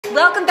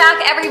Welcome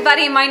back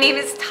everybody, my name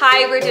is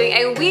Ty. We're doing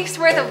a week's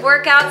worth of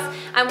workouts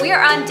and we are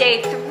on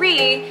day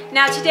 3.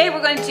 Now today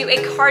we're going to do a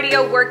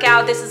cardio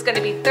workout. This is going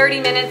to be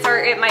 30 minutes or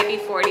it might be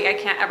 40, I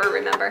can't ever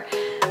remember.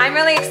 I'm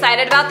really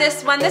excited about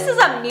this one. This is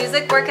a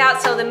music workout,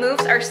 so the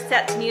moves are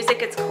set to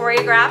music, it's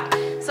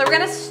choreographed. So we're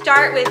going to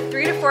start with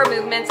 3 to 4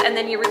 movements and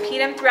then you repeat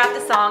them throughout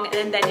the song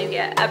and then you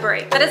get a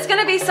break. But it's going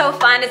to be so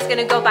fun, it's going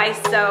to go by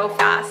so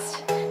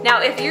fast.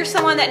 Now if you're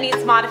someone that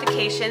needs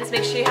modifications,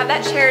 make sure you have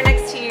that chair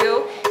next to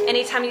you.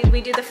 Anytime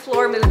we do the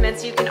floor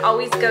movements, you can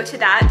always go to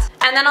that.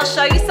 And then I'll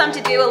show you some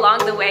to do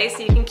along the way so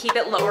you can keep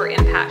it lower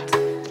impact.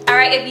 All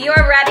right, if you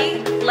are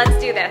ready, let's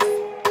do this.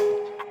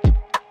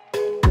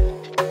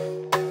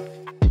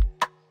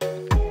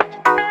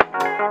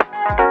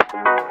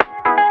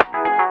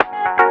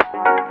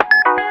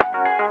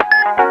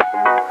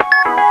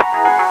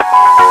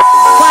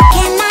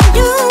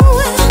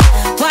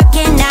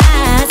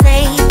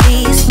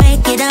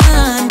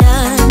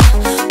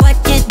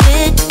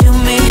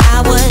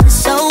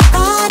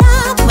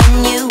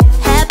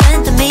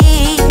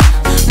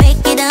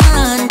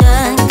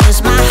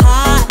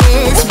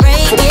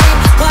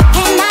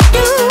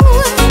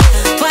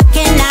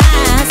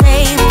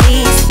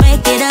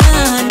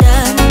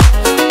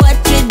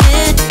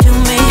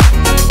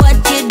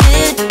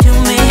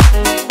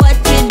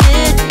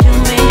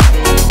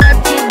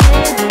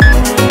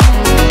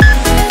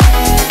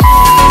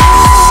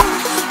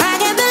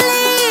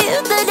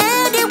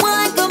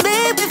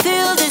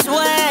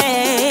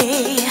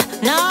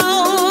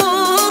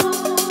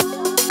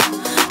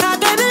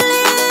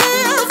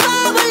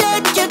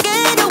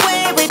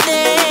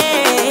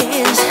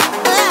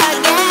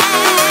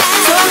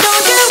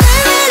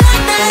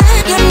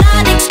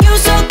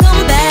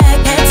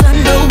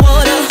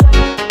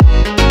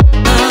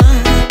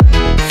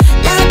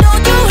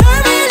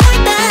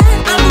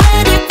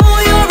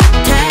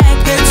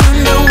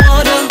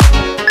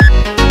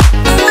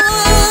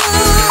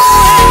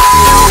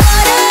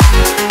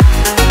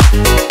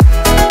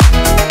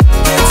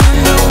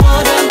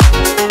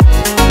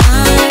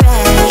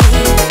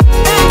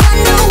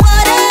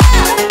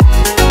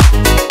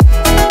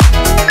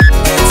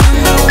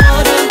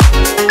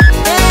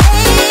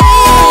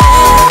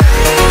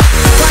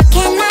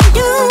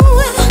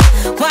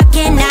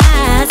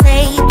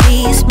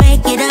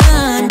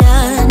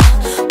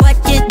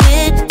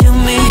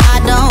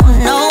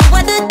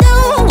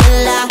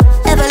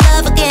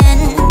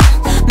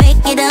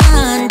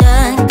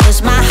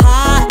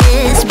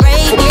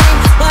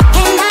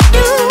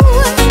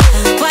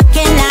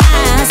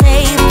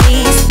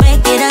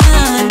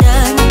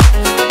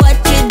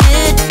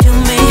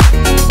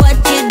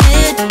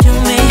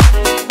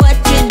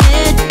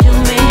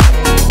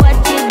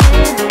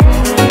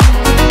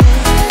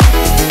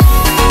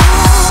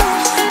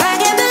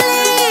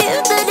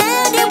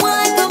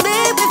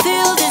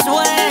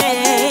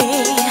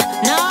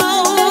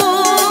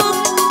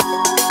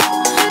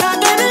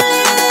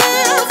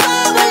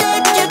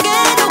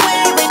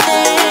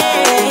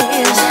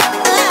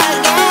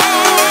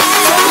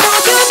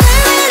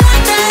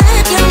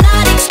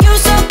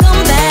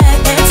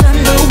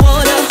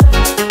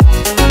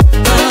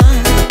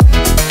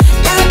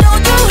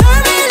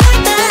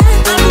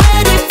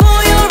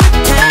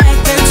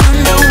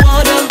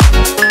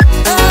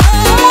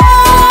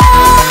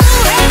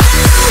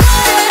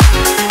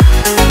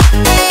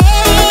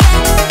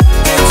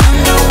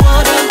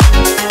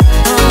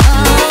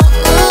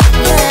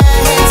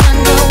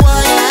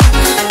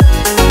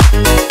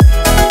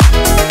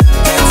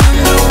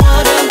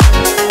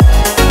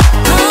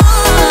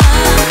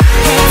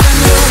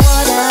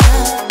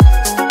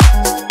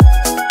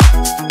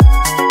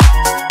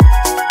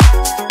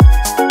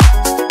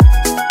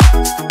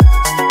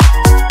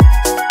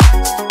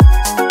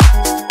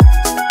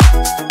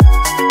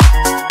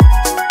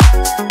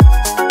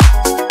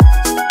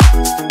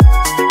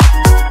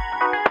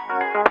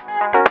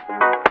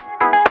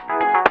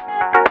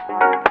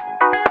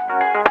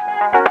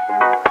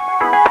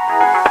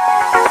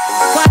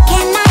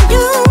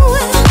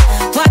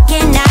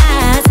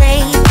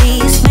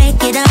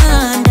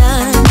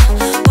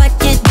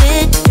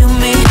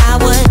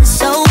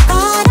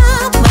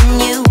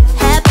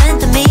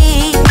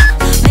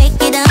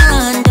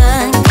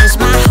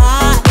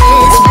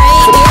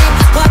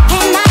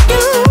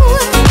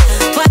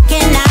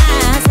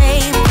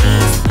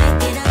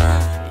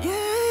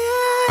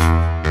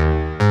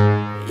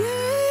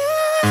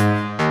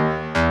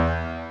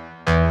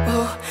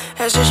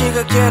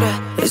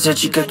 Esa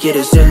chica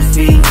quiere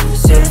selfie,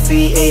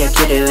 selfie, ella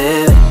quiere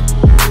ver.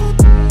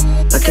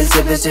 Pa' que el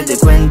CP se dé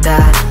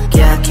cuenta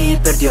que aquí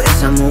perdió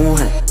esa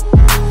mujer.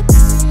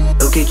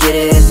 Lo que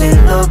quiere es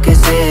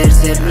enloquecer,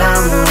 ser la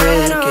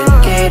mujer que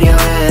él quería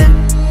ver.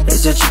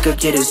 Esa chica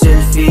quiere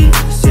selfie,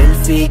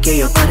 selfie, que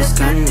yo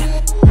parezca en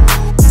él.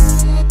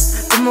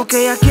 Como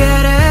que ella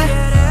quiere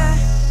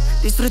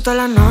disfrutar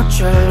la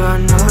noche, lo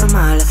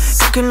anormal.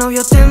 Creo que el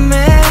novio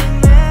teme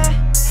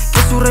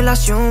que su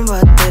relación va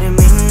a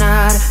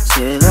terminar.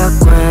 Se da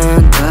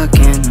cuenta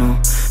que no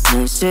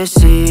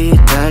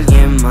necesita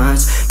alguien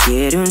más.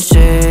 Quiere un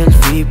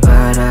selfie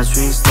para su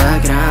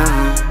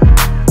Instagram.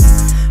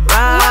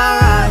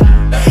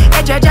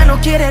 Ella ya no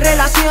quiere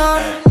relación,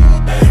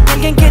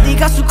 alguien que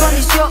diga su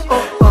condición,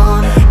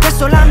 que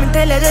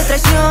solamente le dé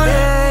traición,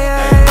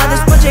 para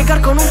después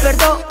llegar con un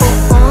perdón.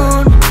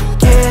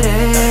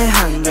 Quiere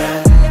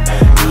hangar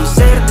y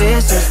ser de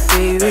esos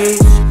pibis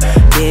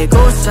que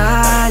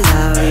goza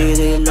la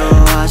vida y lo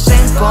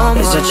hacen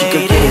como esa chica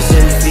quiere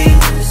selfie,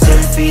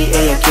 selfie,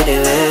 ella quiere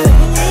ver,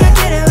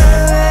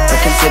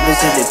 para que el jefe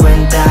se dé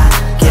cuenta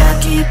que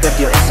aquí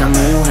perdió esa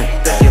mujer,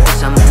 perdió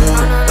esa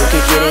mujer. Lo que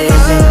quiere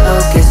es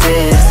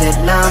enloquecer, ser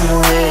la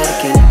mujer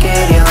que él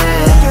quería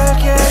ver.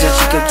 Esa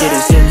chica quiere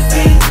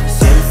selfie,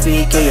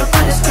 selfie, que yo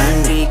parezca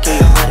en mí, que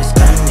yo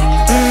parezca en mí.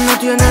 No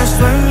tiene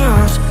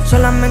sueños,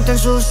 solamente en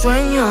sus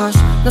sueños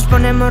nos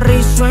ponemos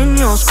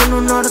risueños con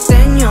un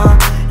norteño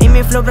y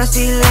mi flow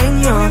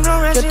brasileño.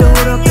 Yo te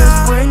juro que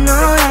es bueno,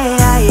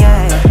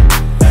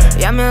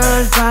 ya me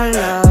doy el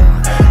palo,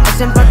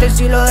 es empate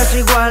si lo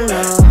desigualo.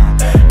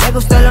 Le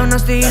gusta lo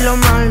nasty y lo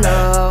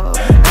malo,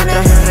 me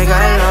traje un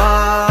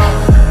regalo.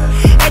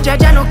 Ella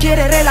ya no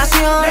quiere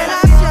relación,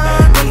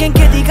 alguien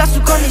que diga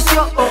su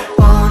condición,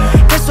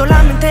 que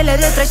solamente le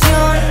dé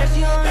traición,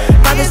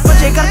 para después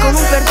llegar con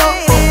un perdón.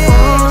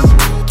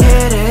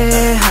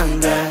 Quiere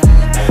hangar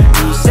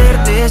y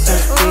ser de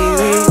esos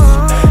pibis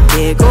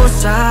que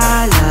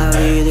goza la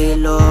vida y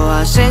lo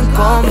hacen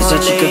como esa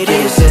chica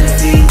quiere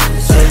selfie,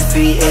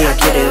 selfie, ella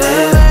quiere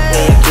ver,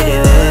 ella quiere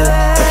ver,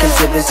 para que el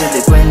jefe se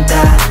dé cuenta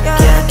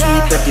que aquí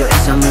perdió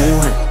esa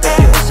mujer,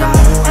 perdió esa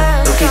mujer.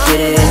 Lo que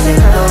quiere es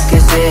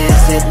enloquecer,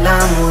 ser la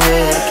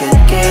mujer que él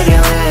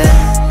quería ver.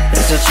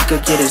 Esa chica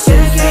quiere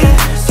selfie,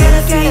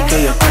 selfie,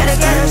 que yo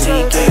parezca en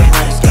mí, que yo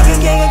parezca en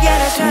mí.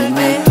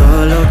 Dime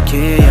todo lo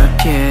que ella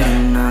quiere,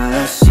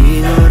 nada ha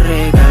sido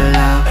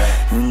regalado.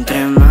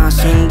 Entre más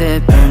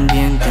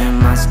independiente,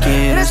 más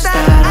quiero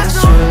estar a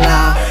su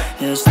lado.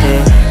 Es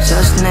de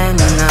esas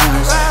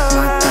nenas,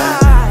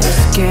 mata,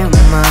 es que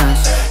más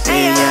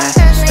ella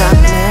está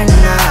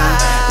plena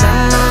la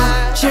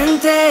noche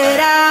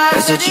entera.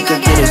 Esa chica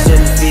quiere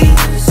selfie,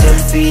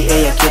 selfie,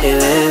 ella quiere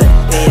ver,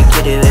 ella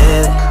quiere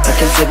ver, para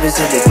que el jefe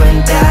se dé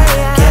cuenta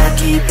que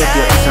aquí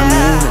perdió esa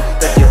mujer,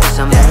 perdió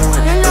esa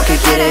mujer. Lo que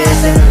quiere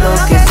es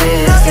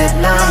enloquecer, ser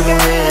la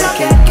mujer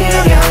que él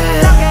quería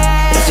ver.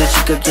 Esa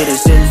chica quiere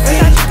selfie,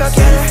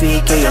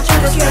 selfie, que yo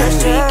parezca en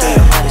mí, que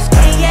yo parezca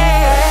en mí.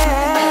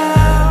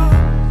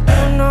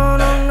 No,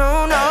 no,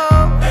 no, no,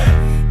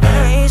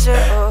 no hice,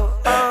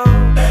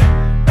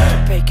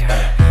 Baker,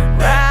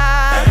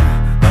 rap,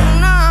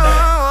 no.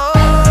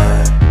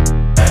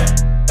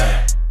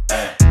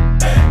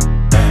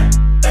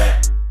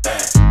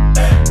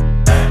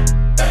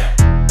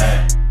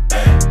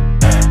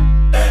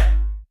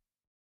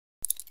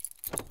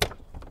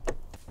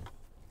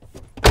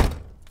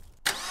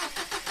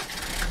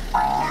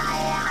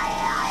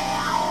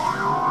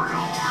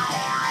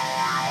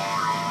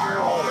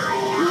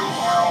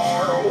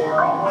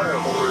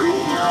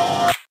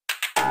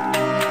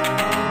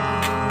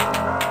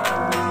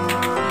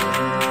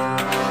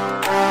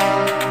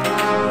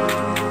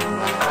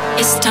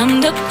 It's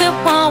time to quit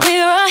while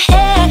we're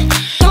ahead.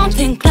 Don't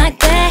think like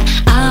that,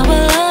 I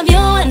will love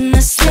you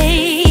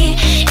endlessly.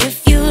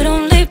 If you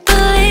don't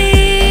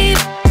believe,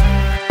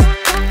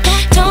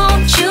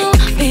 don't you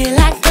be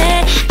like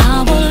that,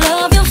 I will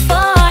love you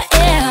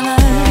forever.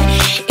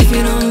 If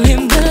you don't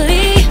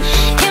believe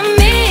in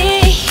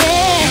me,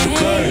 yeah. You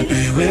could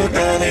be with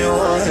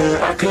anyone,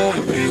 I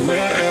could be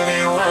with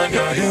anyone.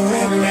 You're here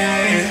with me,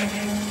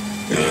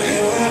 you're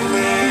here with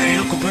me.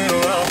 You could be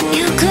around,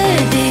 You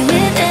could be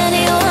with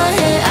anyone,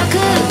 I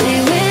could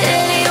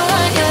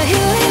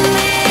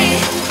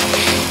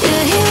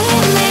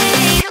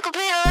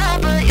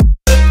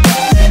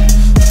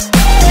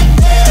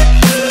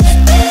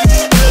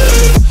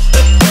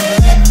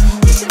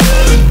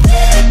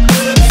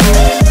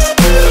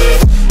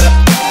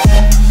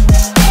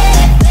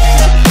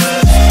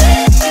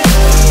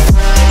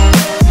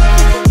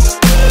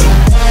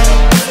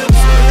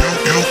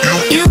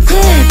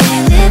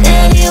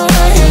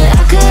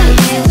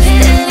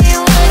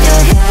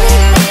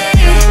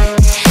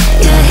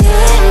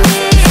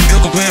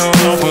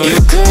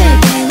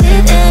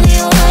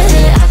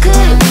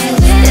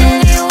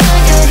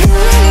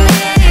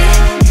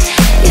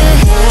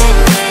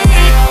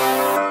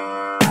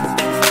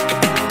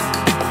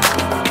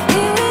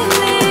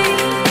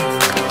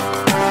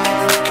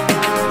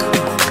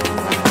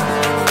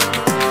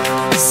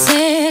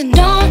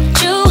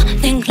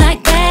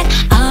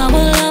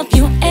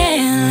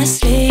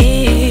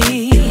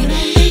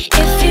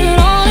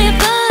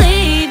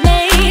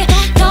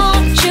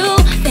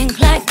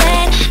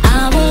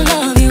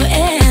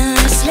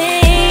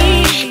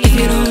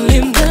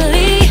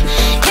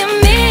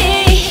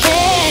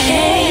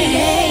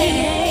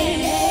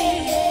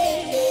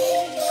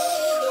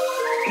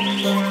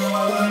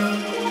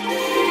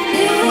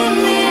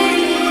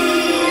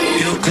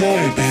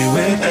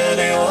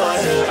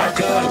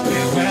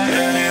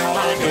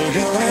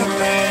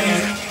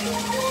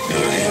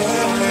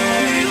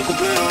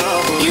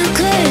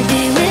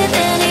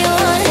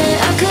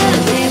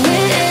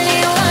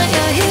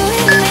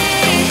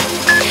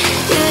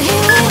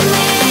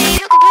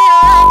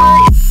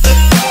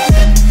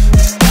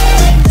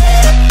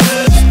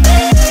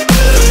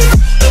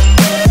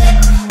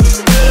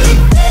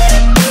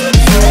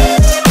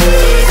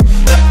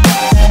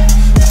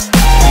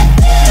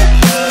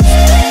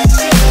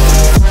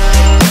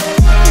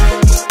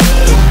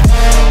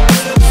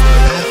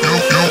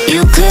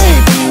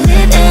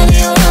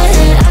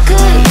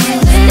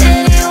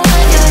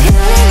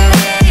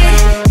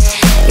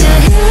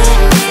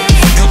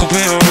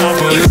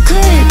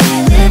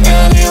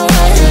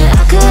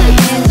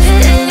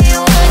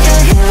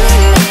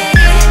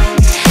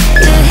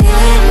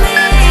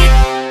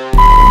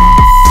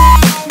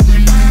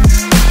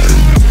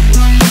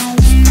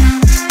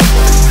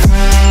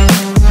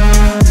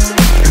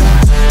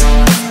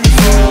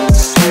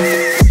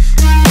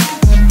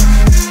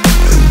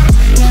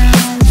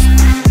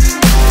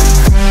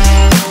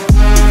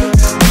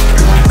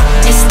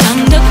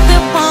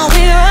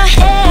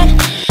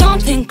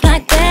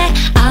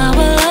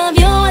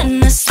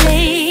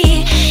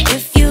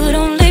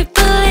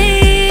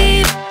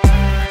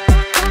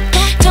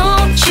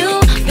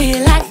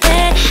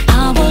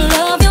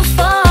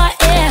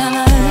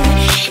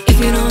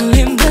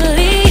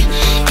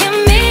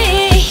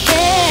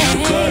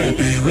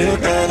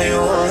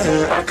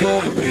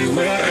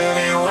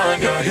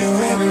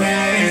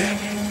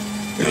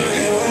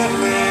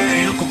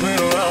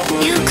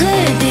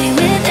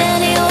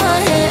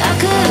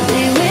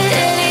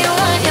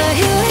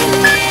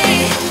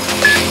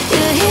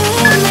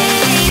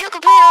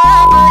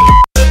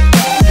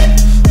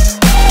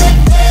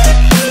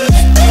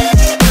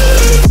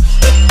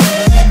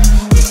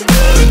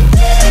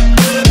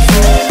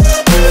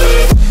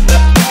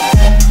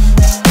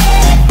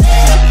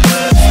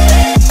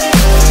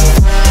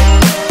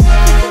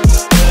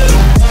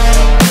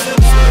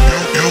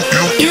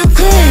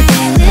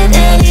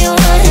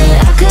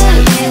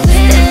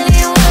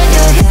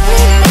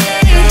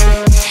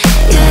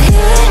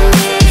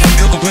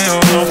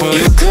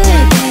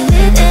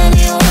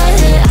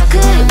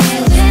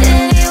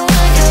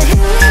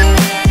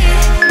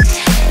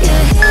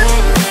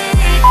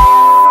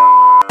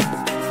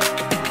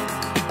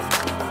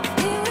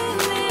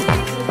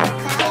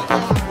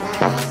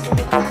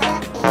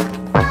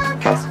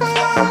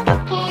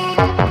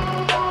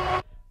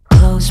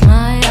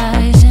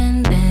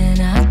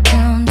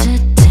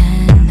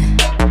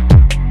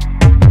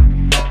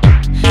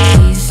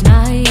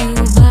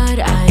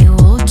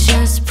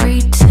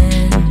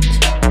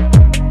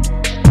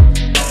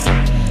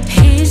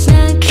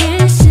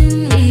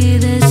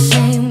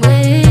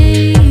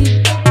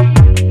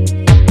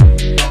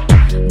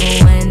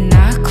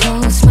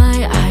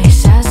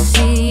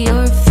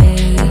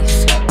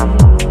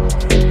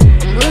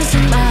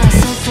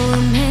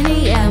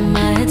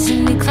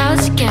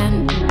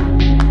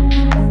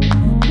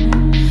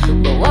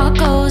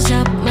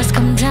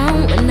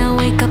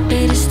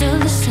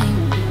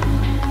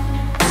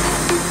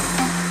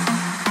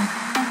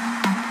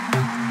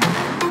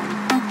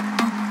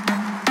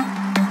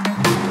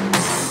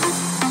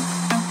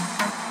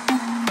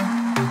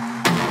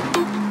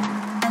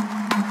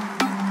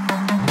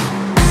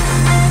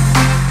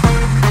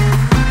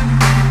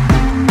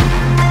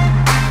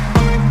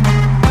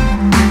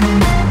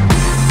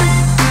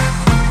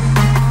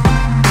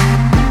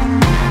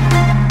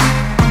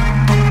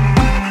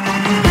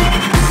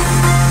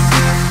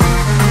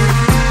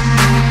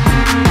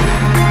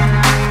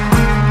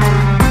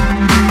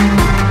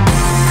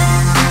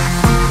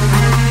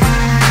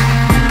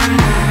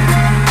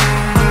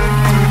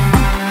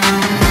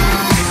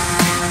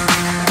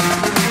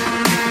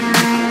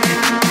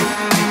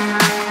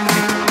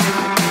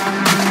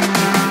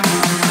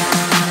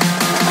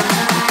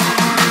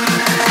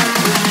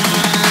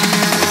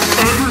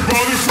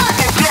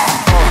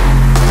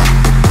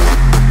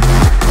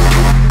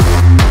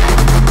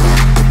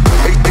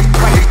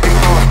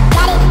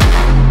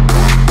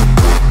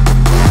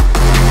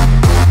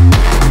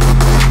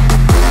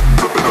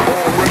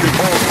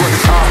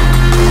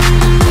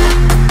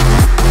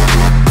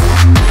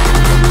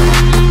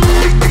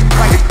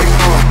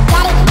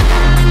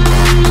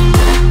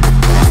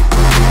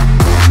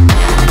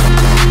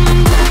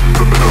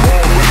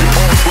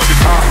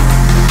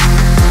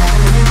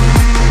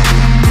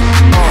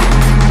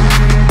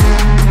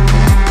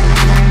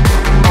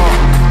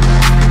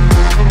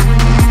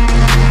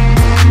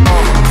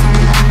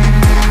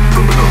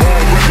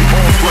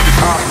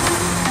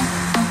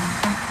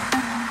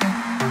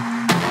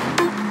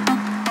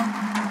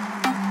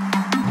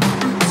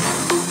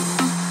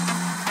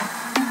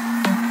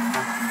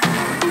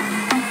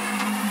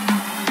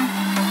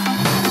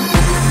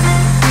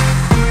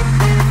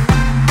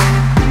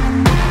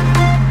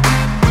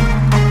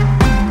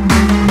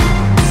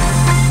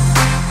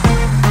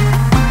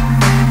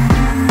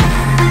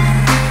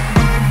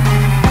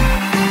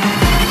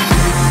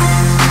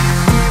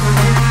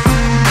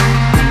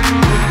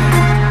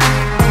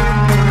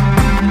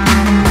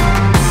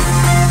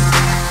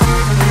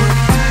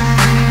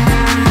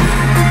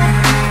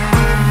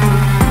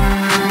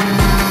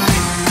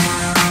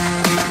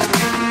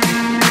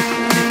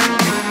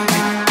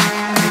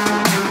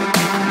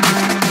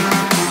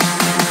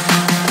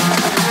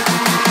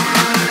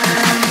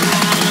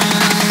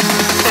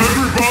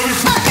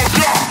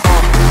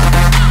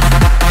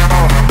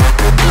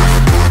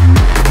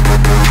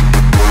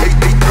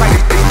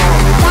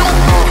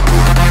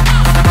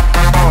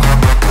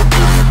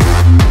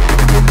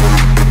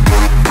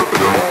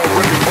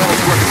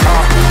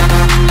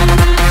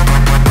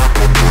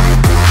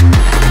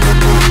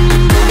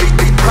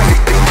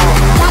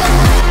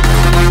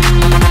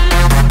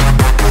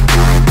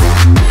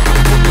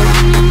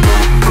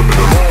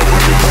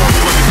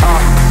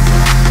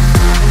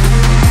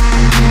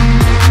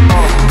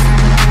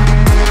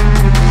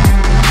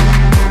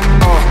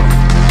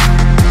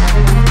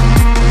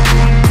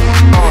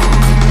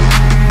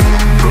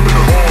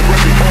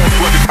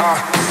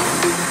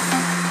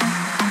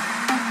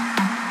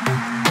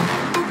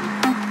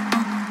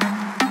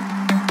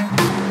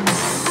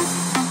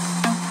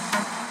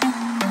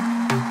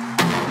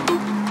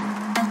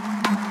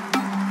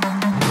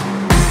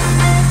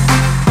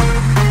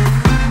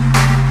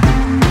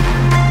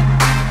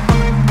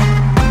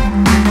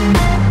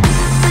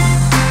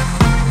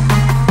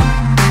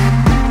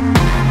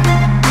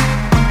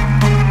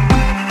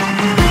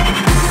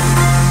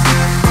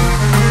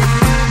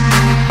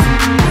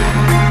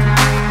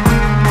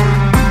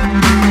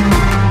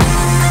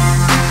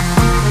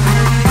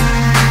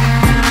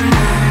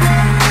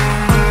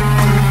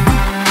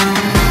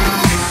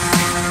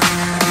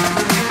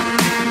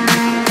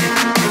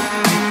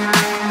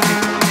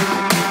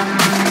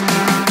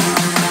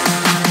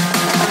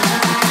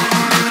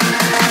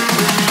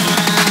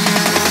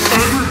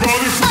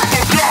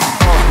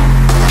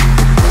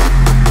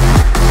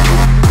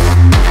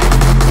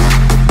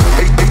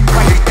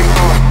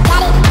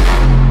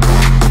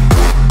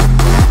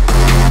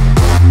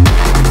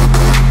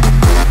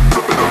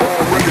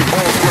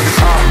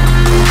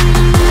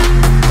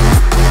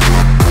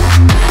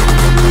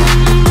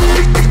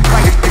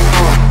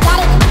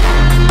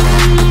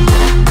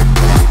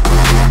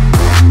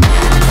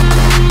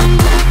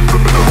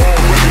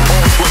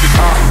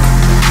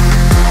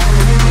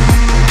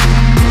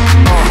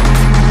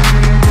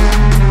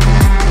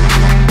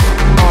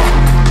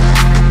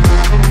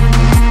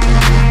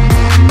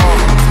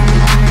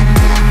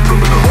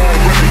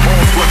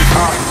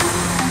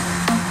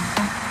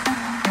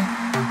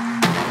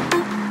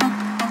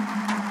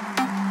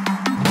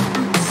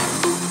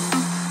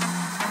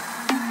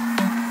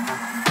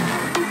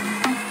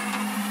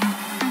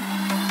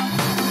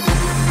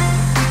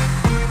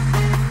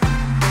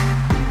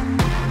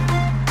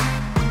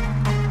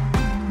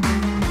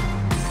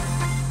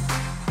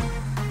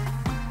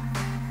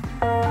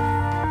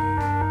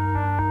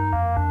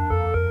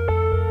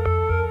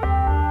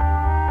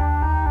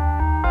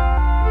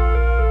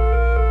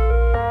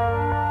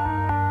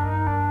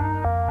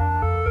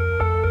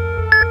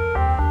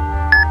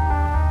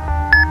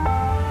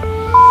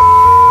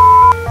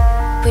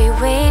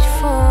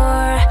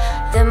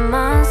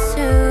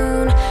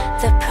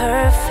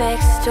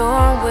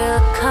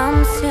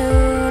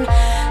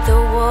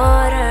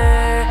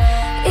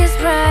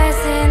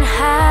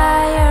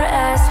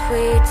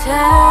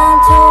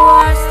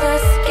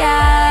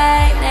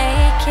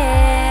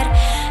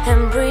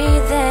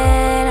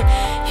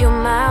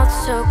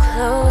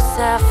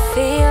I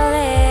feel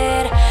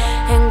it,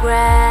 and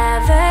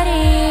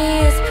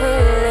gravity is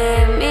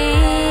pulling me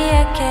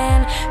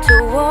again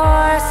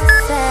towards the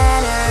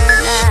center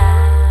now.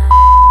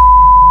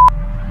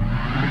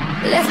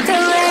 Let the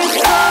rain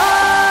fall,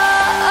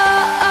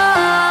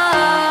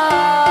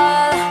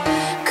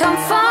 come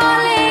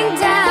falling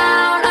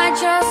down. I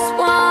just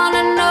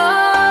wanna know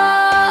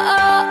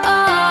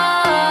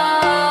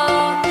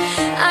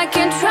I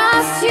can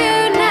trust you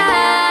now,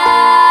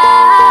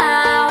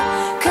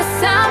 'cause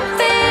some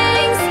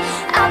things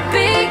are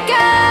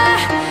bigger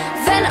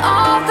than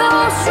all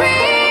those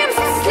dreams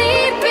that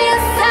sleep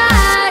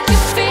inside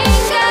your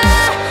finger,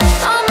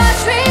 on my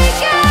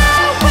trigger,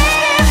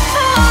 waiting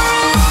for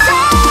a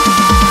sign.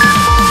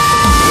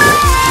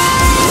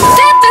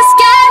 Let the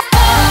sky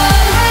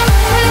fall,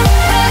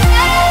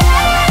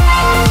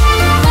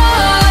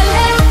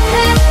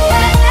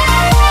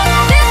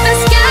 let the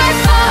sky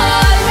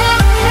fall,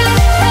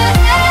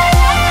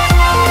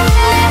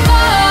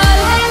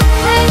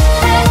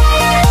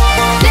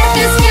 let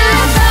the sky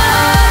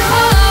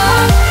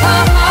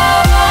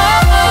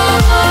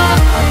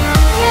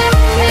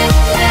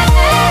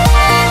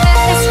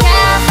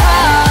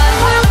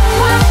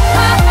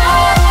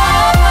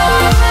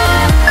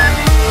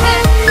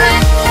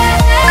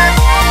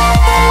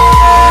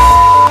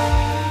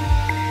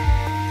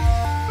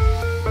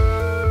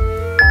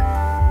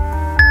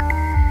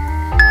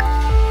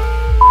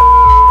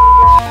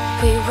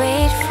We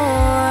wait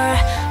for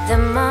the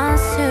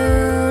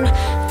monsoon,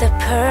 the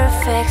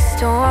perfect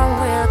storm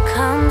will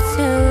come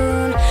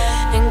soon,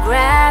 and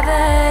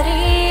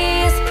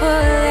gravity is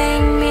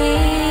pulling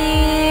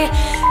me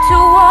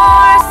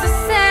towards the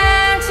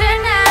center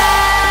now.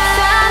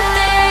 Some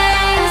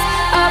things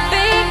are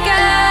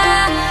bigger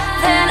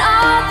than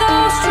all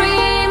those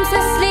dreams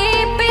that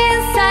sleep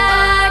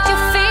inside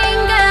your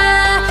finger,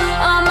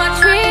 on my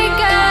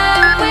trigger,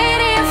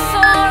 waiting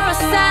for a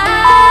sign.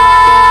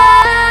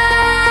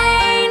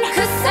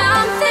 'Cause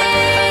some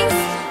things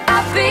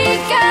are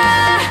bigger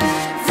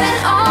than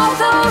all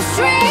those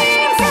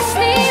dreams that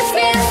sleep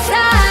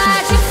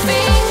inside your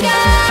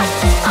finger,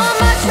 on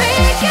my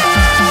trigger,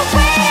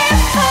 waiting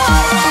for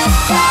a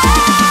sign.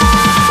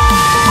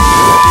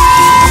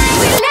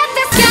 We let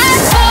the sky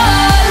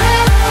fall,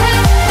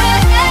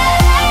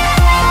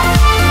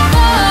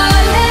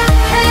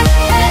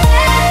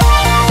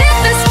 let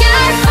the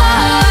sky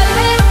fall,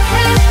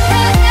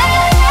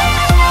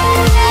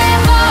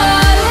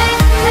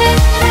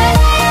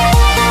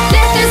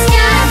 let the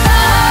sky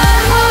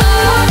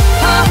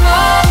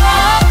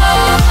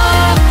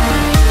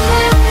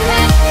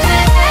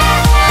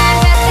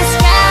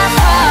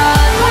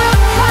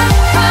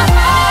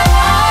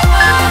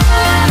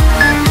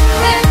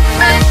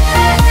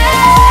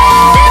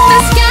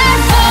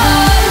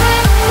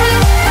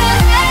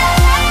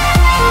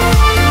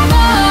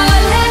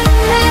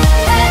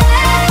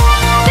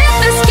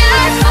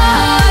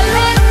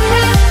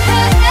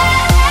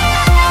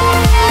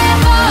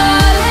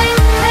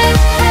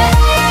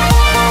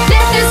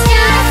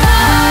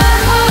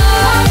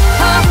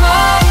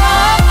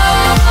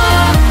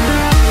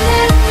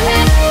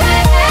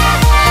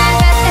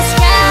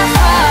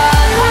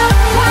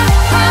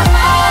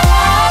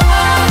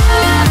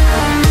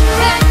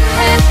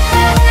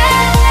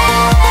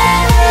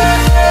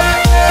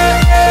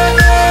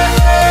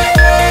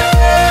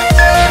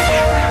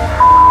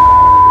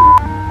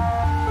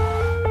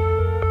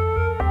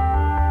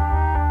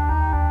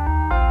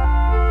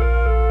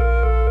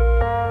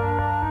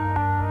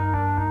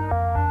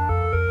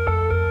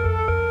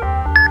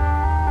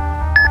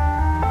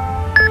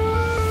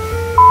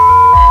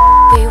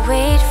We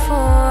wait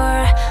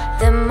for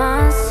the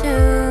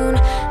monsoon,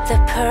 the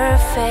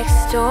perfect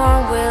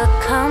storm will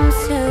come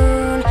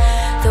soon.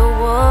 The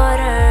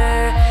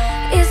water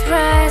is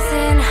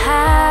rising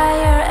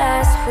higher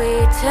as we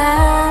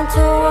turn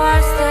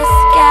towards the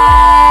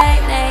sky,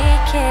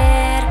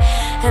 naked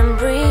and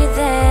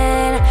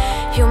breathing.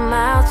 Your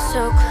mouth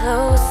so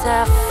close,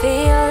 I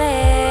feel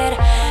it,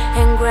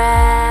 and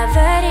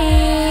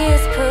gravity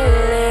is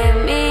pulling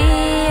me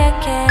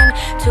again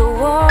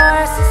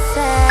towards the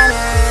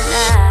center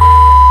now.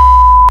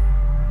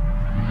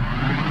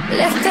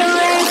 Let the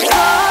rain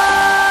fall,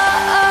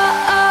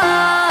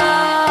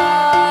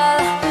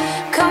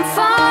 come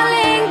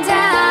falling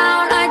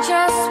down. I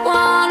just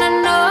wanna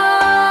know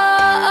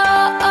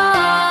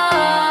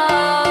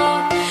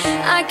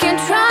I can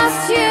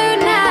trust you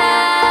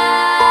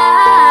now,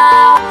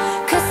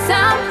 'cause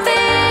some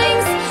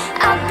things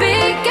are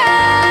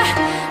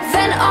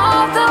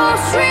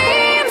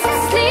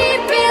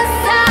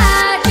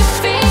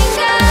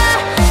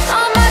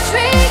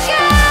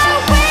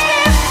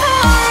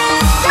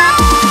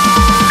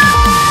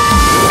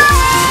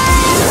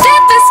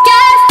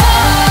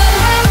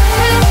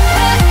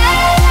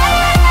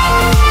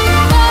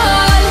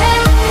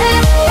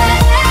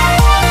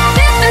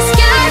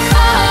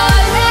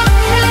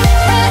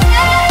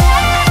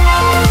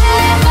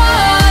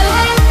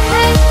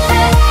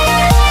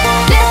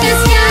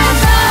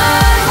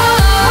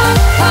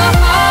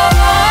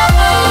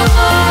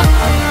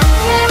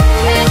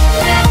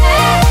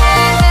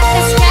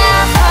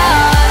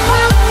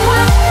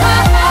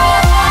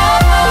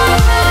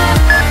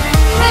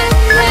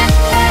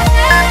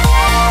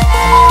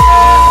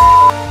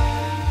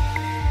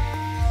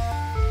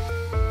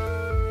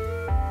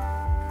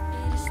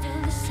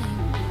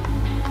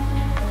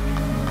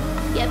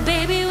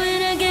baby,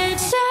 when I get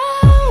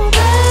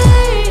sober,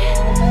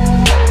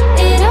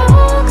 it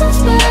all comes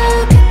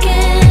back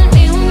again.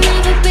 It will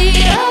never be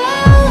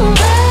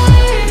over,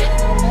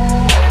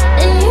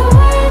 and you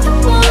were the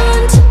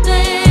one to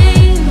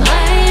blame.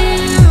 I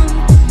am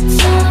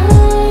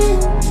torn,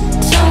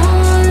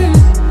 torn,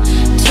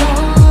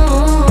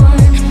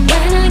 torn.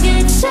 When I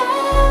get sober.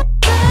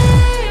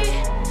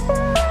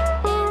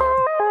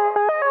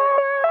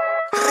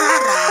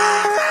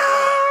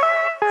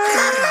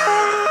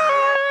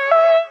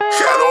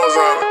 Ya lo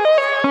saben,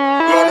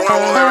 lo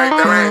nuevo de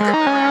 2020,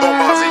 con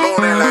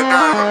vacilones en la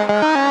calma,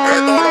 que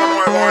todo lo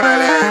nuevo en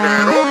el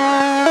género.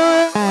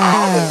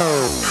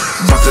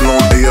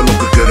 Vacilón, ella lo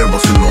que quiere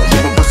vacilón,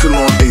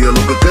 vacilón, ella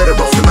lo que quiere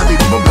vacilar,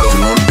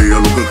 vacilón, ella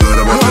lo que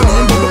quiere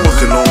vacilón,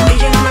 vacilón.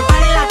 DJ no me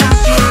pare la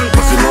canción.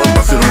 Vacilón,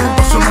 vacilón,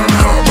 vacilón,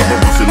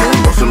 vacilón,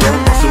 vacilón,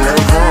 vacilón,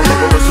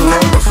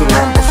 vacilón,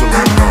 vacilón,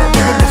 vacilón,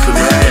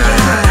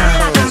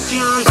 La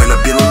canción. baila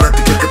bien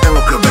lunática que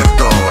tengo que ver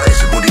todo.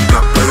 Ese booty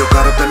clap, pero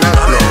caro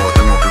tenerlo.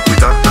 Tengo que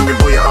cuidar, también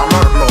voy a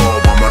amarlo.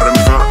 Vamos a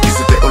revisar y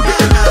se te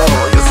olvide el todo.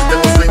 Yo sí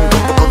tengo swing,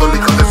 un poco de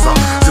delicadeza.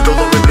 Si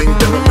todo mi bling,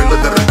 tengo miles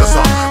de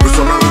riqueza. Me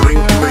suena el ring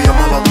y me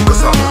llama la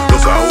duquesa. Lo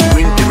que hago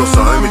win y lo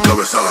sabe mi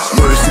cabeza.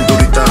 Mueve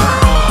cinturita,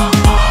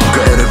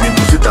 que eres bien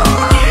cosita.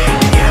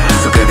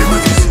 Sé que eres muy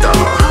visita.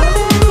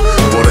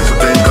 Por eso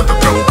te encanta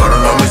trabajar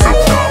en la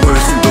mesita. Mueve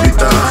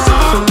cinturita,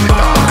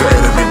 que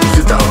eres bien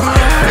cosita.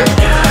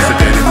 Sé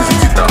que eres muy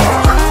visita.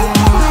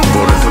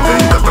 Por eso te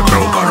encanta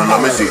trabajar en la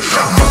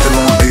mesita.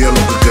 Vacilón, ella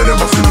lo que quiere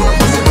vacilón.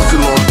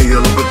 Vacilón, ella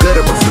lo que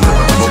quiere vacilón.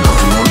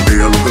 Vacilón,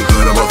 ella lo que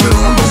quiere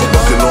vacilón.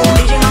 Vacilón,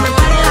 DJ no me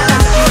pare la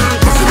canción.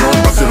 vacilón,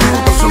 vacilón,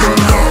 vacilón,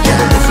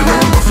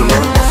 vacilón,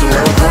 vacilón,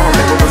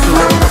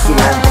 vacilón,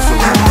 vacilón,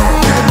 vacilón,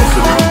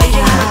 vacilón. DJ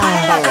no me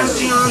pare la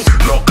canción.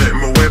 Lo que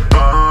mueve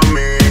pa'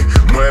 mí,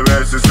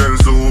 mueve sin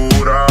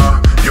censura.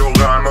 Yo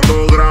ganando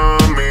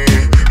Grammy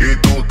y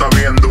tú estás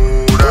bien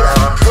dura.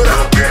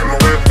 Lo que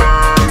mueve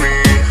pa' mí,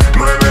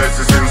 mueve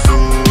sin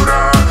censura.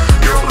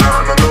 Yo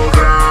ganando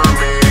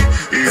Grammy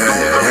y tú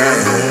estás bien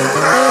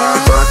dura.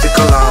 Y para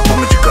chica pa'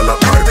 mi chica la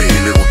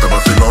Barbie. Le gusta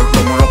vacilón, no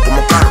mono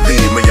como Cardi.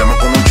 Me llama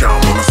con un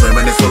chamo, no soy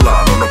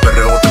venezolano. No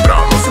perreo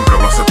temprano, siempre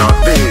lo hace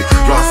tarde.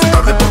 Lo hace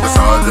tarde porque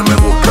sabe que me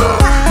gusta.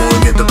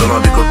 Movimientos que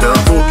los discos te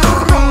dan fruta.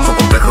 Son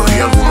complejos y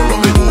algunos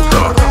los disgusta.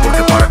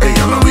 Porque para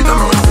ella la vida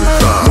no es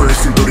justa. Mueve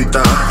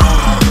cinturita,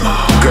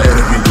 que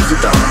eres bien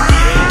dulcita.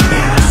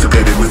 Sé que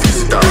eres muy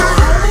visita.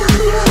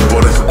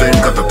 Por eso te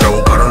encanta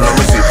trabajar en la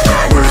mesita.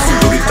 Mueve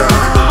cinturita,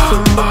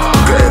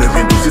 que eres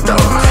bien dulcita.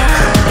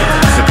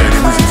 Sé que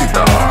eres muy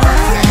visita.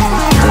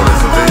 Por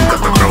eso te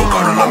encanta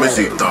trabajar en la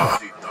mesita.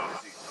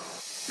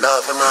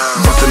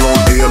 Vacilón,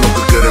 ella lo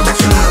que quiere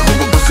vacilón.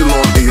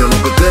 Vacilón, ella lo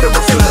que quiere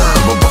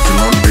vacilón.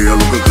 Vacilón, ella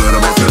lo que quiere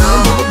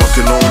vacilón.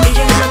 Vacilón, DJ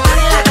no me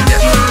pare la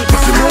canción.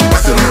 vacilón,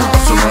 vacilón,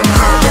 vacilón,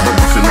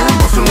 vacilón,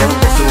 vacilón,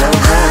 vacilón,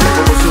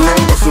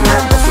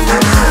 vacilón,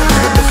 vacilón,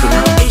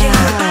 vacilón. DJ no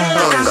me pare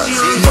la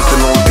canción.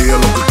 Vacilón, ella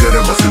lo que quiere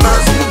vacilón.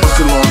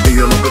 Vacilón,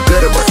 ella lo que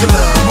quiere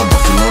vacilón.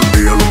 Vacilón,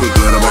 ella lo que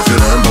quiere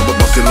vacilón.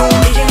 Vacilón,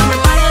 DJ no me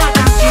pare la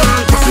canción.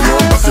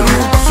 vacilón,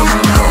 vacilón,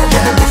 vacilón,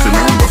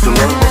 vacilón,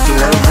 vacilón,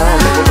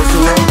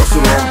 vacilón,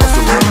 vacilón,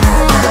 vacilón,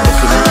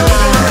 vacilón.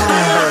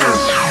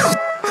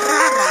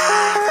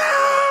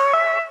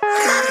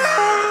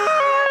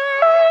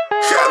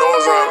 Ya lo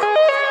saben,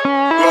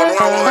 lo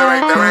nuevo de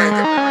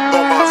 2020,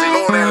 con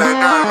vacilones en la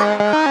calma,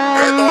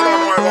 que todo lo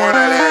nuevo en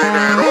el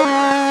género.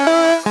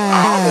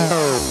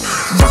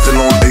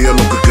 Vacilón, ella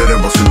lo que quiere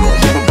vacilón.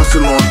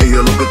 Vacilón,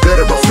 ella lo que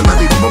quiere vacilar.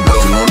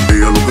 Vacilón,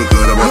 ella lo que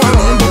quiere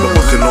vacilón.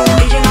 Vacilón,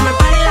 DJ no me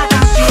pare la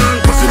canción.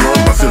 vacilón,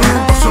 vacilón,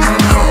 vacilón,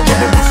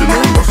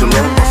 vacilón,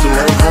 vacilón, vacilón,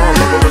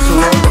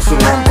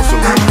 vacilón,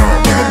 vacilón,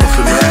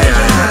 vacilón,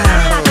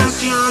 La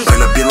canción.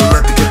 baila bien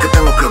lunática que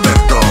tengo que ver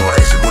todo.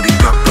 Ese booty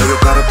clap, pero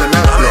caro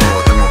tenerlo.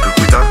 Tengo que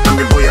cuidar,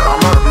 también voy a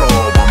amarlo.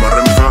 Vamos a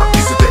revisar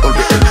y se te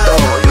olvide el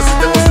todo. Yo sí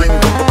tengo swing,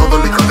 un poco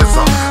de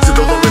delicadeza. Si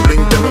todo mi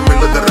bling, tengo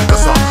miles de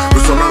riqueza. Me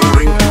suena el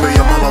ring y me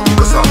llama la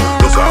duquesa.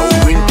 Lo que hago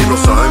win y lo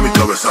sabe mi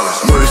cabeza.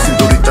 Mueve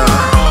cinturita,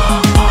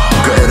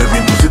 que eres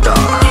bien cosita.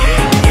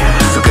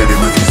 Sé que eres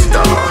muy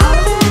visita.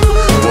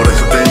 Por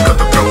eso te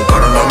encanta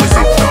trabajar en la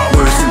mesita.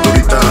 Mueve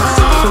cinturita,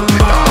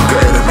 que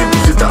eres bien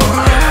cosita.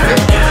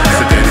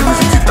 Sé que eres muy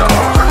visita.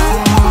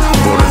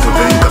 Por eso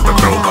te encanta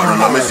trabajar en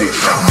la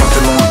mesita.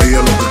 Vacilón,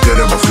 ella lo que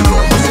quiere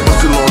vacilón.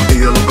 Vacilón,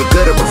 ella lo que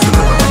quiere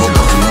vacilón.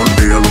 Vacilón,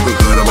 ella lo que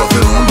quiere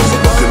vacilón.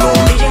 Vacilón,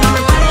 DJ no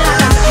me pare la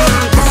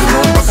canción.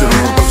 vacilón,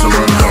 vacilón,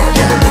 vacilón,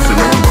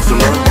 vacilón,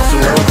 vacilón,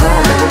 vacilón,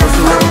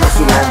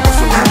 vacilón,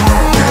 vacilón,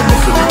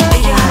 vacilón.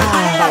 DJ no me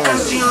pare la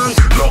canción.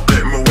 Lo que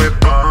mueve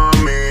pa'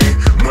 mí,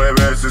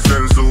 mueve sin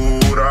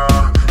censura.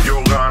 Yo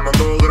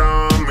ganando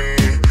Grammy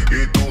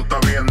y tú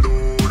estás bien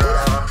dura.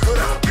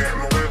 Lo que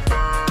mueve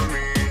pa'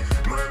 mí,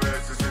 mueve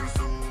sin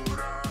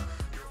censura.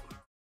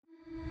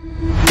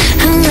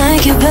 I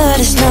like you, but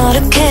it's not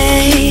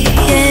okay.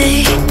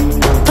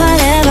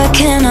 Whatever,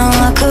 can I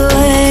walk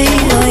away?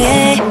 Oh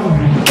yeah.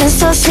 Can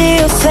still see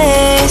your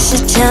face, so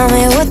tell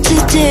me what to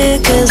do,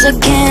 'cause I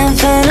can't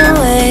find a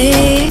way.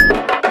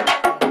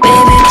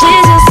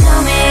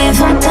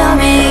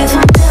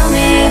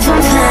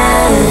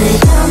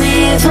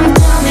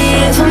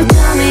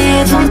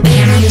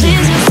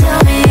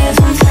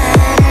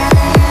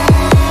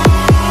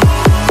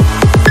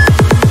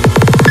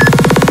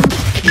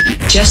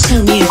 Just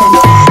tell me if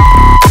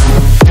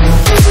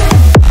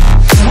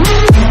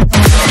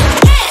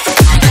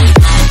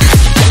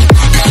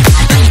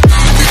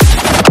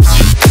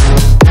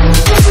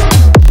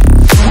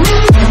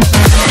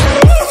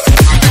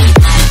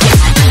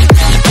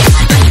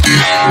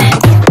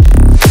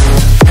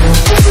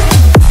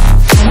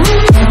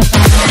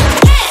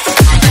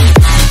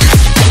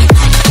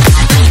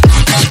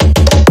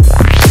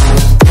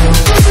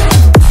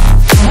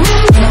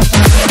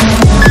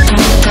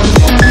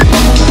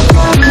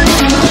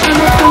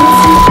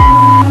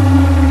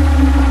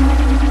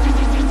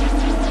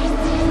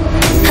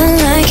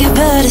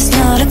but it's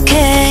not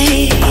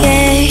okay.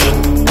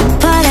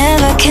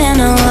 Whatever, can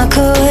I walk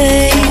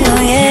away?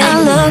 Oh yeah. I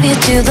love you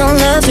too, don't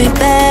love me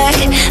back.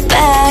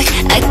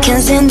 I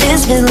can't stand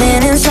this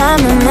feeling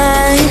inside my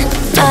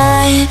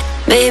mind.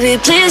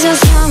 Baby, please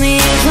just tell me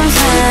if I'm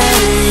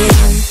fine.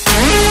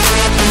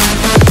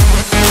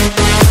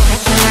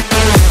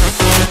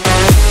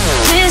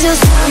 Please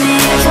just tell me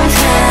if I'm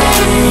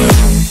fine.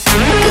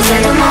 'Cause I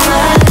don't know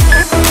why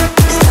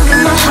it's stuck in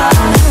my heart,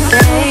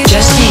 baby.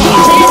 just say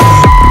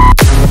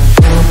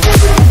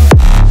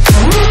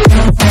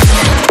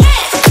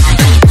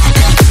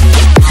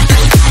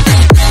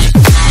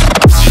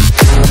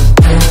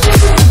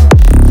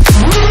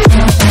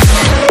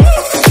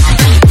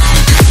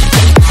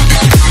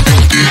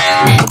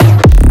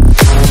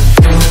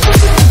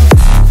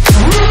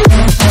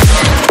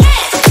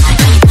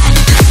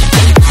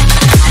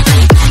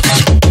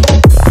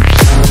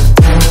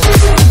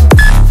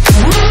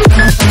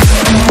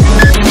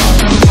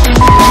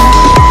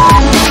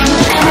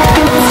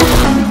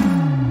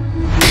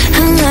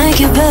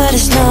but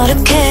it's not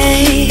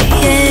okay.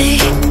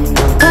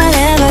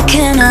 Whatever,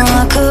 can I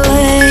walk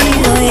away?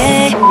 Oh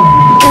yeah.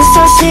 Can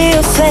still see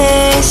your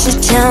face, so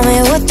tell me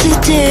what to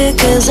do,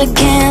 'cause I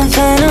can't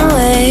find a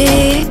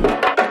way.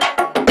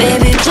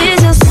 Baby,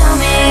 please just tell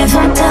me if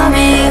I'm, tell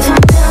me if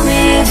I'm, tell me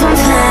if I'm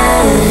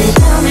fine.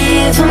 Tell me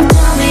if I'm,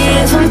 tell me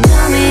if I'm,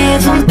 tell me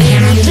if I'm.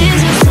 Baby,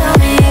 please just tell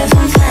me if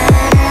I'm fine.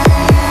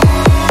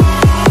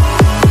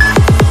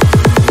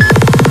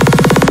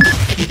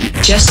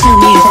 just tell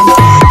me if I'm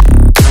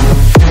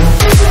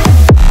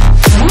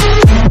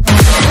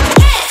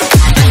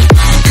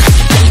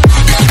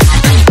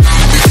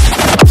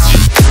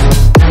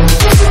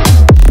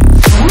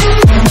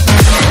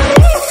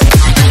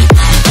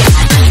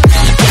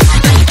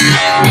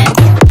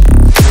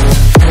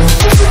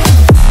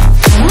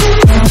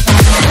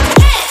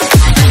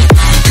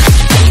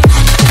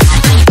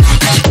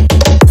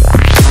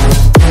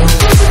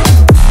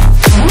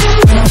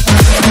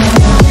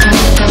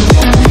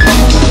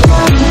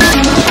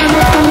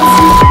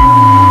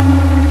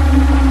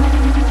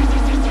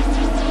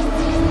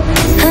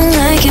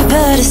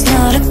but it's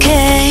not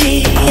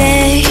okay.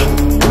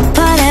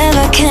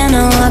 Whatever, can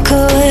I walk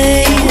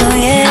away? Oh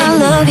yeah. I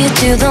love you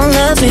too, don't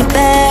love me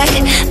back.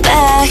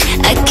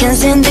 I can't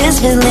stand this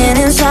feeling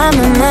inside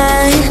my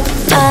mind.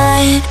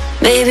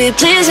 Baby,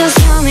 please just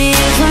tell me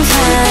if I'm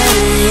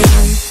fine.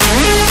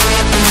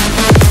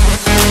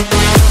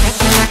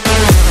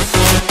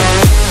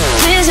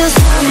 Please just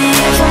tell me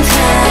if I'm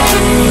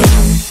fine.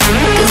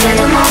 'Cause I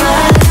don't know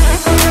why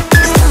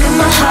it's stuck in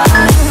my heart,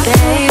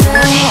 baby.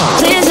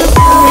 Please just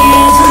tell me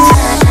if I'm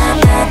fine.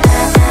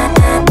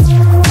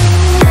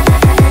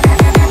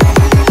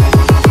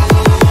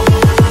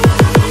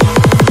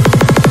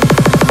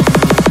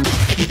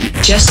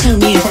 just tell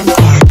me if I'm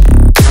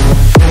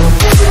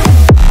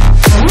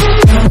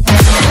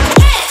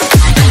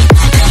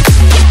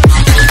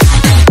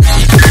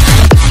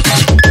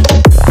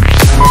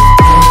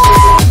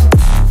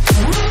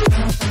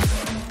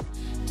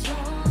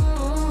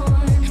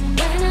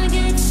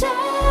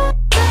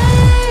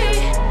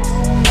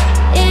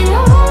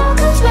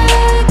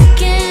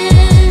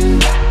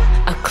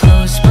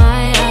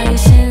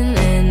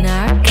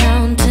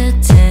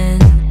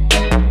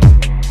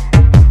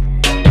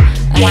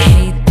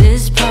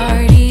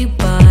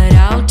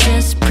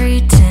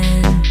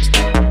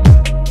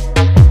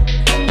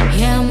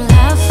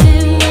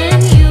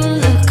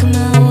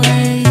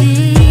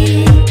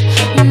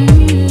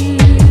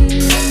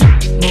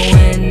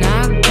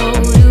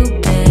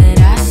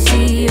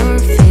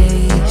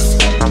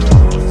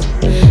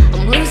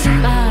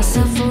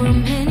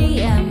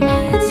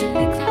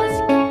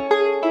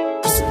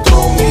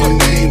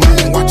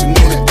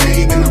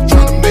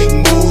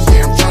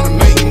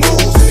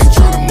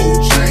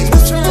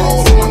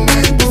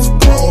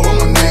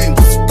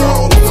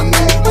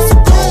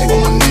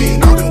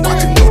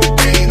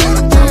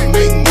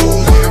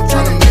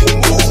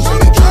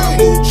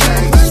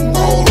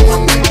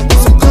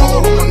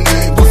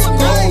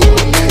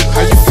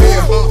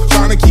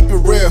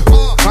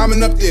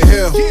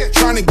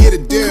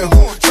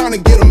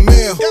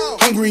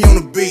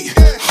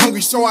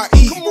so I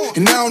eat,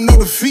 and I don't know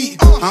the feet.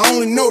 I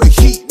only know the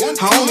heat,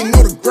 I only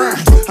know the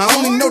grind, I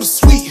only know the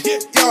sweet.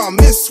 Yo, I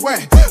miss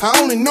sweat, I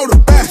only know the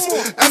best.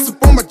 That's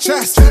up on my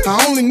chest,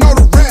 I only know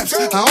the reps,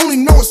 I only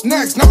know what's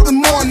next,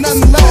 nothing more,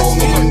 nothing less. Call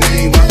on my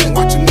name, I've been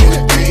watching on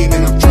the game,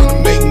 and I'm trying to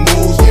make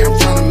moves. Yeah, I'm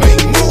trying to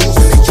make moves,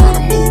 and they trying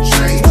to move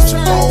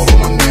chains.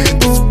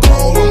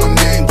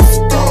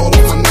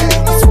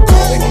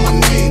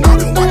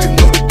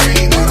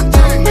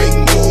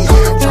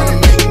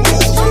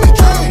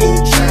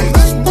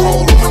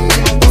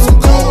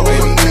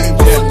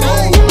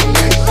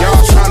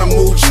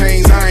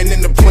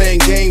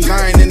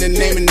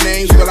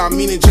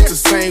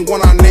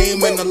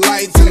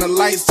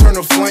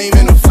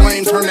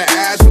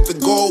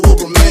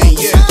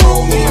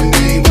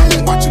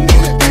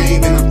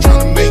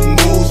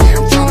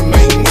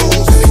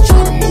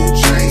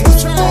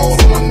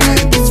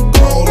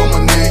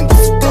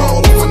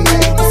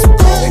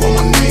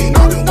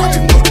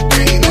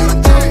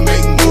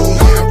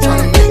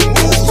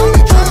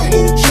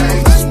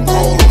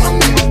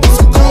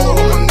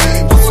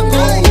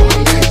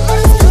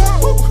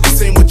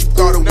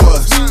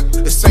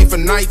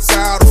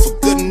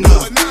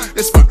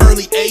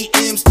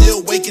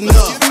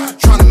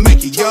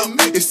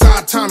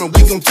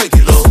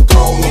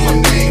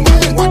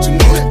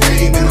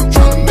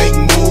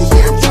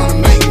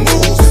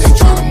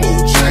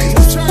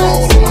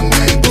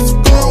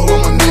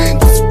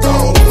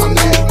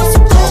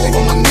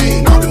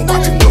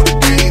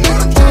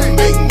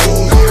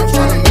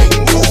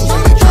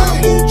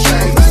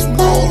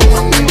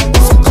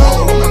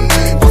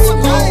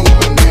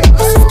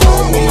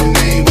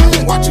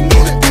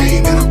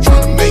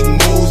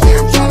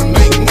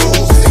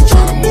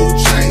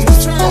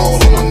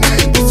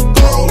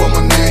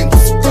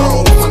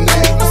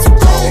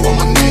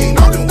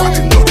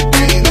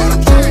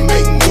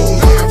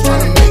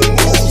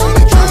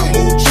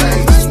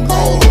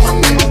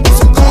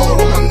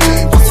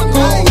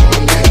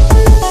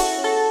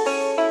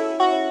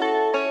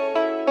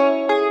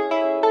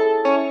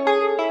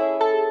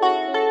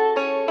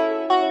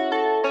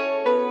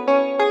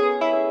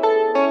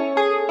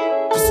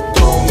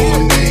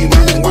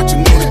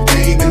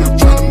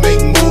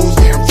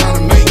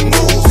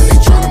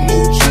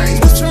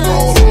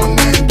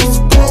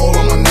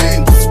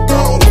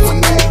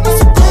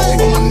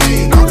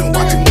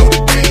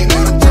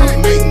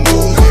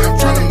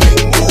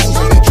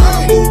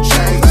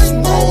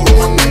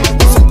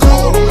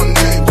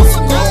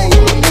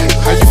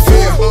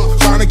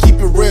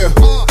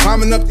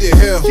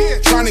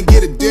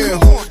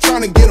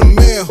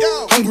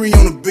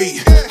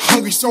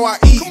 hungry, so I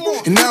eat.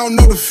 And I don't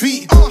know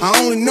defeat, I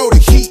only know the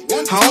heat.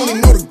 I only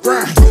know the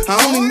grind,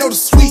 I only know the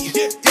sweet.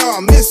 Yo,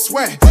 I miss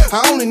sweat,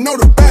 I only know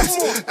the best.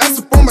 That's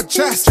up on my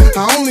chest,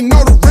 I only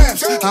know the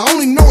reps. I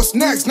only know what's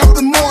next,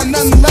 nothing more,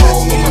 nothing less.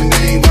 Call on my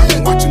name, I've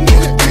been watching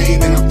all the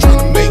game. And I'm trying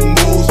to make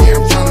moves, yeah,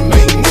 I'm trying to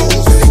make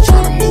moves. And they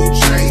trying to move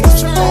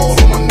chains. Call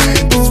on my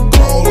name,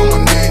 call on my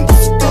name,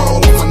 call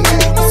on my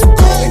name,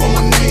 call on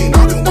my name.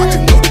 I've been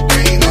watching all the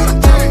game. And I'm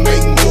trying to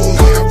make moves,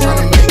 yeah, I'm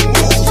trying to make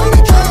moves. And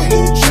they trying to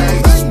move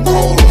chains.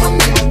 Call on my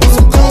name,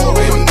 call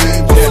on my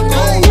name,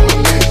 call on my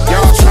name.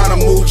 Y'all trying to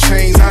move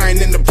chains, I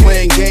ain't into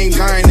playing games.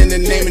 I ain't into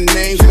naming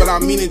names, but I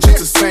mean it just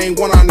the same.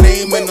 When I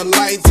name and the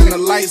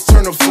lights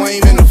turn to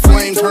flame, and the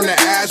flame turn to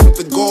ash, but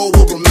the gold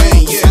will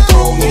remain. Yeah,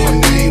 call on my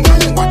name, I've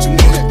been watching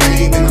all the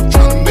game. And I'm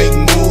trying to make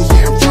moves,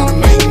 yeah, I'm trying to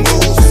make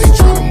moves. And they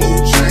trying to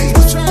move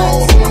chains.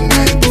 Call on my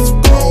name,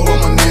 call on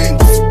my name,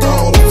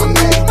 call on my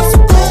name,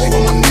 call on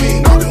my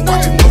name. I've been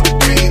watching all the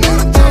game.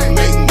 And I'm trying to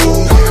make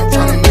moves, yeah, I'm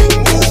trying to make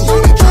moves. And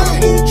they trying to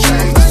move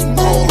chains.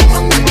 Call on my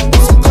name,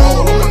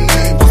 call on my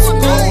name,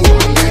 call on my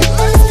name.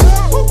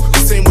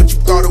 This ain't what you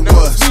thought it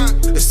was.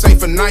 This ain't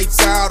for nights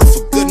out or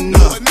for good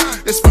enough.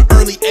 It's for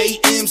early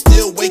AM,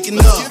 still waking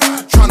up,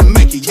 trying to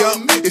make it, yup.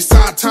 It's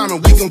our time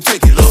and we gon'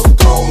 take it up.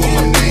 Call on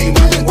my name,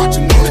 I've been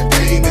watching all the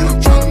game. And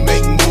I'm trying to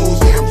make moves,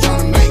 yeah, I'm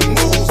trying to make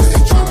moves. And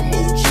they trying to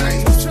move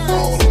chains.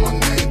 Call on my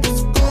name,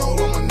 call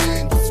on my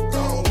name,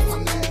 call on my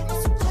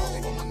name,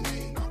 call on my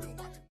name. I've been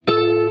watching.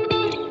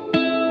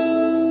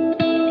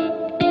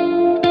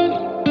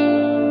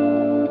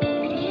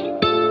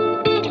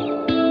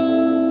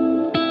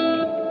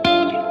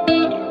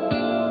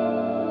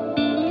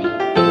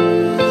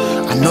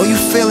 I know you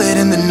feel it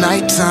in the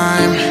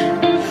nighttime,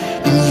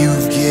 and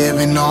you've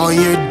given all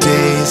your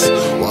days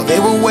while they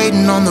were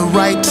waiting on the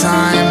right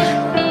time.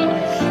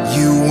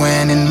 You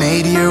went and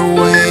made your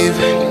wave.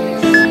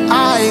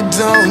 I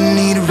don't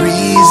need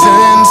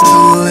reasons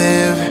to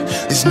live.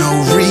 There's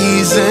no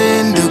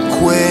reason to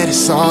quit,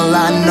 it's all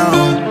I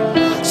know.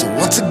 So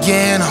once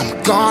again,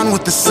 I'm gone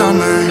with the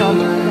summer. Yeah.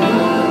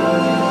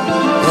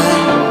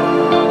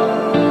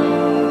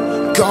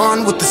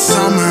 Gone with the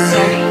summer.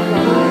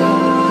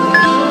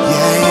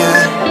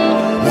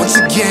 Once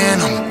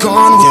again, I'm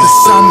gone with the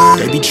summer.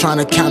 They be trying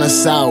to count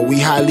us out, we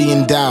highly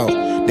endowed.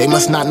 They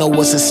must not know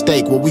what's at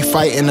stake, what we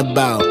fighting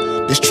about.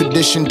 This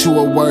tradition to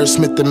a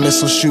wordsmith, the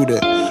missile shooter.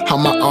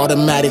 I'm my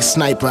automatic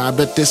sniper, I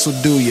bet this'll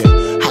do ya.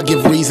 I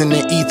give reason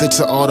and ether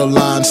to all the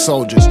line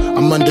soldiers.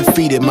 I'm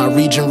undefeated, my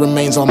region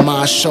remains on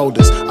my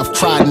shoulders. I've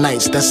cried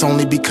nights, that's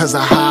only because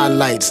of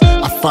highlights.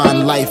 I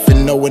find life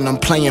in knowing I'm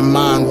playing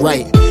mine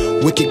right.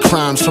 Wicked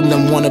crimes from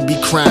them wanna-be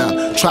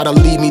crowned. Try to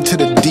lead me to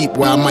the deep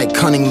where I might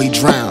cunningly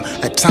drown.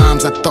 At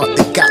times I thought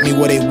they got me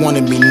where they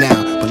wanted me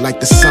now. But like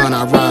the sun,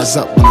 I rise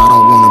up when I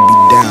don't wanna be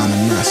down.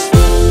 And that's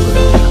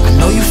real. I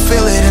know you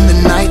feel it in the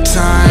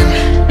nighttime,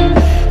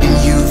 and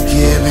you've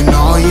given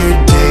all your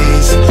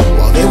days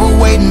while they were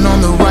waiting on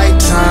the right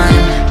time.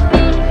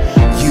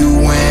 You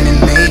went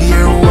and made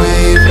your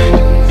wave.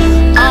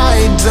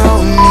 I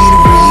don't need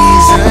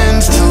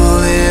reasons to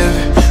live.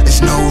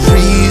 There's no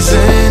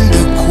reason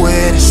to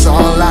quit, it's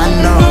all I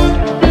know.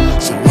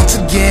 So once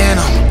again,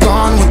 I'm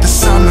gone with the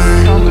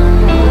summer.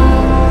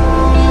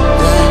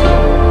 Yeah.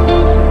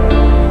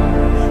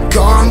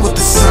 Gone with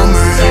the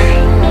summer.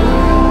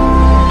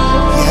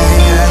 Yeah,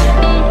 yeah.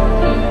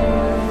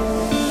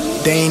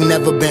 They ain't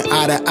never been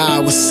eye to eye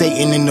with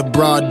Satan in the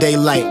broad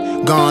daylight.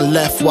 Gone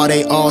left while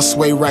they all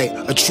sway right.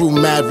 A true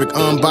maverick,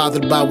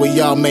 unbothered by what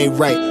y'all made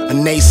right. A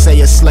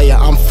naysayer slayer,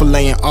 I'm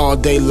filleting all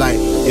daylight.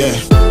 Yeah,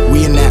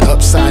 we in that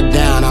upside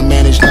down, I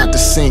manage not to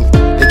sink.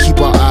 They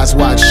keep our eyes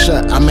wide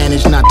shut, I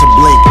manage not to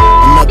blink.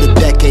 Another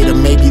decade or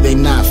maybe they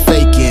not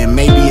faking.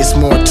 Maybe it's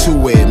more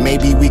to it,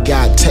 maybe we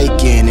got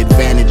taken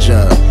advantage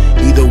of.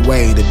 Either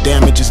way, the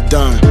damage is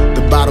done.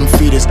 The bottom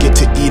feeders get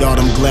to eat all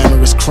them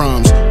glamorous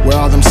crumbs. Where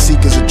all them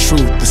seekers of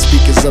truth, the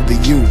speakers of the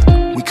youth.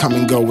 We come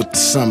and go with the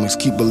summers,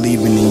 keep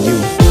believing in you.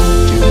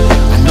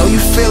 I know you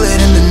feel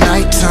it in the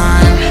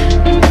nighttime,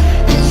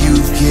 and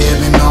you've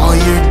given all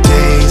your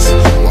days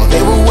while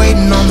they were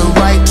waiting on the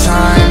right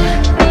time.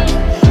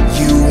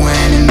 You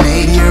went and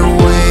made your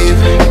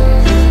wave.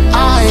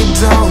 I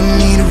don't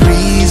need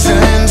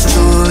reasons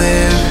to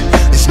live.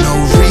 There's no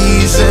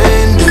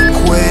reason to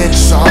quit,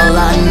 it's all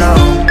I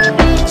know.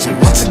 So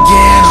once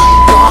again,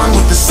 I'm gone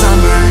with the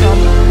summer.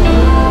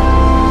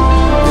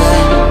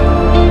 Yeah.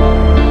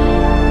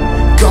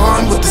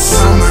 Gone with the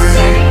summer.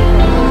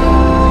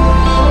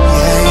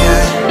 Yeah,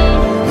 yeah.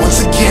 Once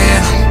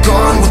again, I'm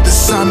gone with the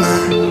summer.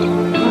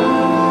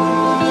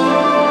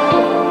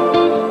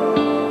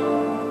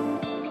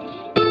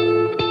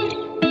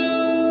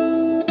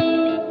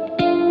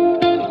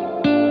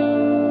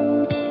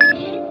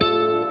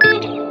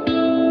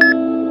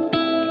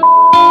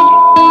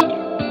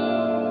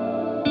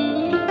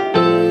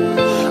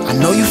 I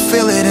know you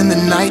feel it in the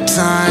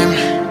nighttime,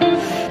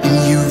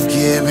 and you've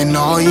given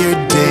all your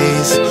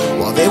days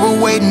while they were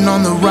waiting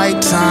on the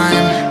right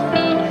time.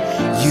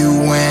 You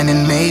went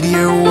and made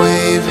your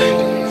wave.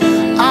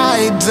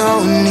 I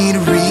don't need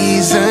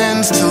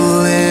reasons to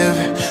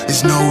live.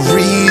 There's no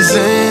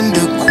reason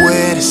to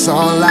quit, it's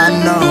all I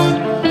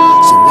know.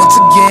 So once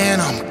again,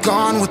 I'm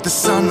gone with the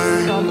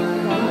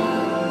summer.